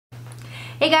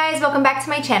Hey guys, welcome back to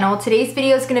my channel. Today's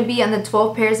video is going to be on the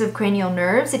 12 pairs of cranial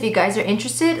nerves. If you guys are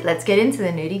interested, let's get into the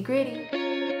nitty gritty. So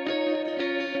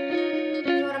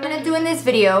what I'm going to do in this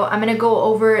video, I'm going to go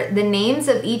over the names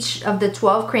of each of the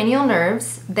 12 cranial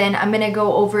nerves. Then I'm going to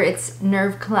go over its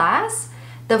nerve class,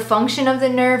 the function of the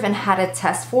nerve, and how to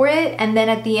test for it. And then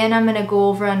at the end, I'm going to go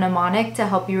over a mnemonic to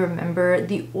help you remember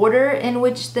the order in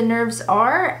which the nerves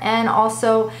are, and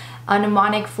also a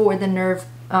mnemonic for the nerve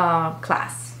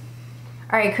class.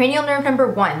 Alright, cranial nerve number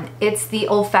 1, it's the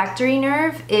olfactory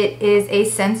nerve. It is a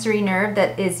sensory nerve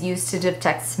that is used to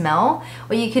detect smell.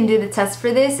 What you can do to test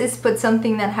for this is put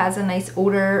something that has a nice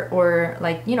odor, or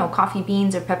like, coffee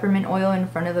beans or peppermint oil in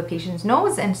front of a patient's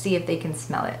nose and see if they can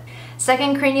smell it.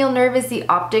 Second cranial nerve is the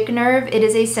optic nerve. It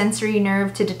is a sensory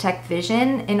nerve to detect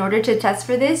vision. In order to test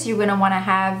for this, you're going to want to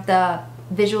have the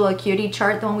Visual Acuity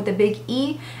chart, the one with the big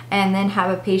E, and then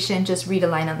have a patient just read a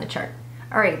line on the chart.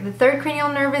 Alright, the third cranial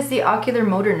nerve is the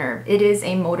oculomotor nerve. It is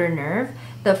a motor nerve.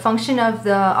 The function of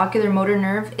the oculomotor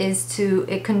nerve is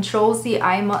it controls the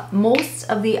most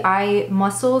of the eye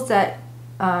muscles that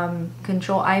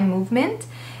control eye movement.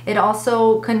 It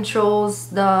also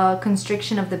controls the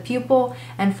constriction of the pupil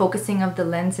and focusing of the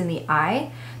lens in the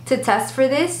eye. To test for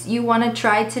this, you want to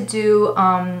try to do,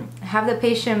 have the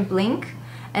patient blink,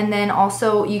 and then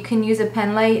also you can use a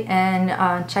pen light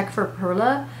and check for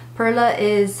PERRLA. PERRLA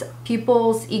is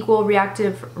pupils equal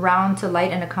reactive round to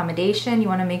light and accommodation. You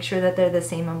want to make sure that they're the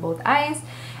same on both eyes.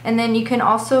 And then you can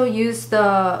also use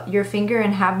your finger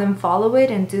and have them follow it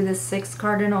and do the 6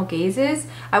 cardinal gazes.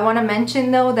 I want to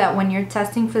mention though that when you're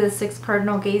testing for the 6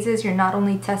 cardinal gazes, you're not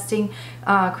only testing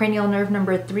cranial nerve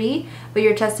number 3, but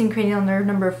you're testing cranial nerve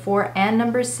number 4 and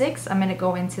number 6. I'm going to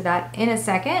go into that in a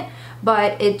second,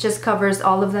 but it just covers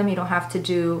all of them. You don't have to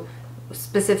do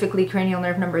specifically cranial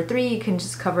nerve number 3, you can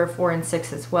just cover 4 and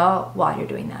 6 as well while you're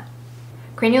doing that.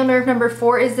 Cranial nerve number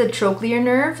 4 is the trochlear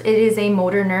nerve. It is a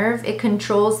motor nerve. It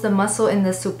controls the muscle in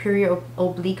the superior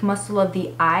oblique muscle of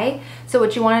the eye. So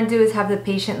what you want to do is have the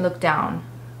patient look down.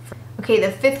 Okay, the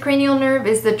 5th cranial nerve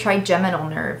is the trigeminal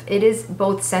nerve. It is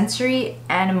both sensory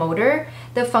and motor.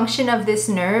 The function of this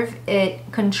nerve,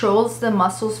 it controls the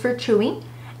muscles for chewing.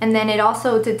 And then it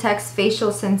also detects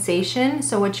facial sensation.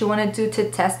 So what you want to do to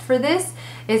test for this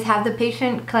is have the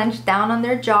patient clench down on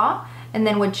their jaw. And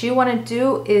then what you want to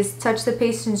do is touch the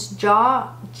patient's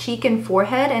jaw, cheek, and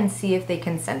forehead and see if they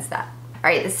can sense that.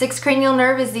 Alright, the 6th cranial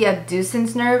nerve is the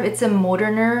abducens nerve. It's a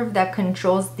motor nerve that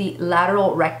controls the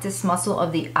lateral rectus muscle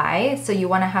of the eye. So you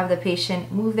want to have the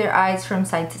patient move their eyes from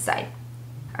side to side.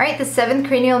 Alright, the 7th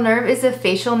cranial nerve is a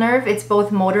facial nerve. It's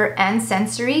both motor and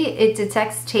sensory. It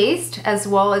detects taste as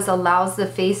well as allows the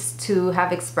face to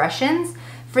have expressions.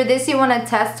 For this, you want to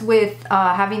test with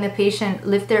having the patient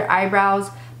lift their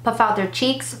eyebrows, puff out their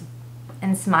cheeks,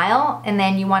 and smile, and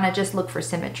then you want to just look for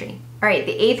symmetry. Alright,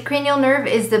 the 8th cranial nerve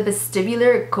is the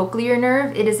vestibular cochlear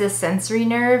nerve. It is a sensory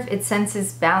nerve. It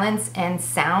senses balance and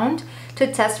sound.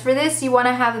 To test for this, you want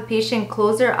to have the patient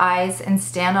close their eyes and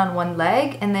stand on one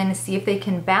leg and then see if they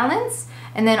can balance.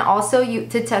 And then also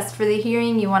to test for the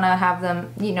hearing, you want to have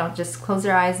them, just close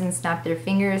their eyes and snap their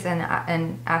fingers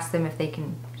and ask them if they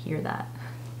can hear that.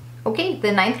 Okay, the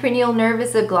 9th cranial nerve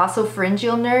is the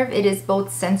glossopharyngeal nerve. It is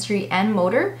both sensory and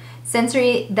motor.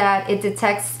 Sensory, that it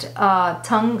detects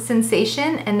tongue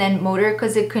sensation, and then motor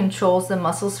because it controls the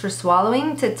muscles for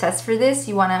swallowing. To test for this,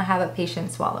 you want to have a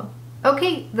patient swallow.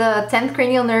 Okay, the 10th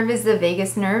cranial nerve is the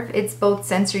vagus nerve. It's both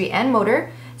sensory and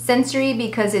motor. Sensory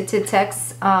because it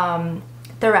detects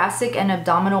thoracic and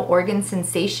abdominal organ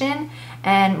sensation,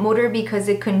 and motor because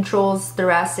it controls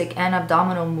thoracic and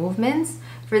abdominal movements.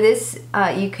 For this,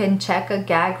 you can check a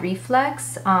gag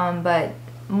reflex, but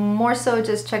more so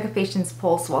just check a patient's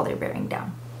pulse while they're bearing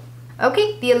down.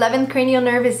 Okay, the 11th cranial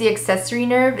nerve is the accessory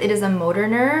nerve. It is a motor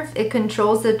nerve. It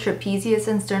controls the trapezius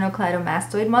and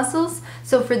sternocleidomastoid muscles.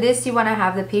 So for this, you want to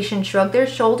have the patient shrug their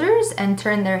shoulders and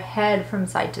turn their head from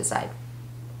side to side.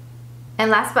 And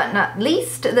last but not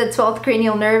least, the 12th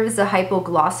cranial nerve is the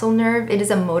hypoglossal nerve. It is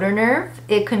a motor nerve.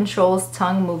 It controls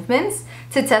tongue movements.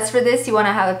 To test for this, you want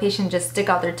to have a patient just stick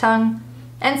out their tongue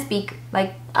and speak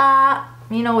like,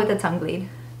 with a tongue bleed.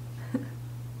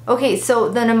 Okay, so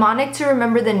the mnemonic to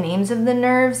remember the names of the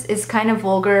nerves is kind of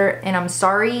vulgar, and I'm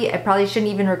sorry, I probably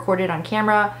shouldn't even record it on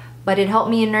camera, but it helped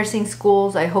me in nursing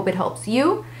schools. I hope it helps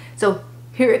you. So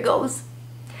here it goes.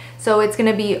 So it's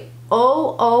gonna be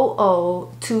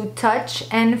O-O-O, to touch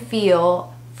and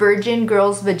feel virgin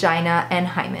girl's vagina and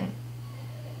hymen.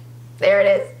 There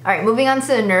it is. All right, moving on to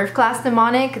the nerve class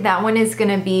mnemonic. That one is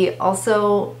gonna be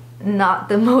also not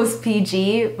the most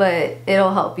PG, but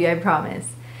it'll help you, I promise.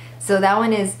 So that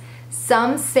one is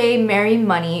Some say marry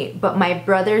money, but my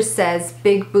brother says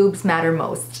big boobs matter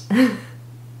most.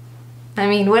 I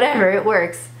mean, whatever, it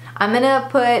works. I'm gonna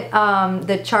put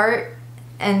the chart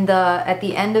and at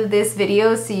the end of this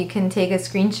video so you can take a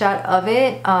screenshot of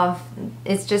it.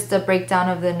 It's just a breakdown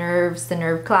of the nerves, the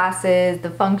nerve classes,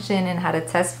 the function, and how to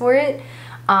test for it.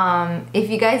 If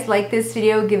you guys like this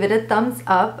video, give it a thumbs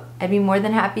up. I'd be more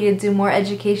than happy to do more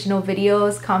educational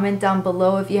videos. Comment down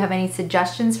below if you have any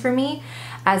suggestions for me.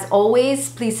 As always,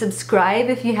 please subscribe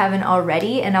if you haven't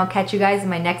already, and I'll catch you guys in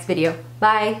my next video.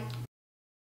 Bye!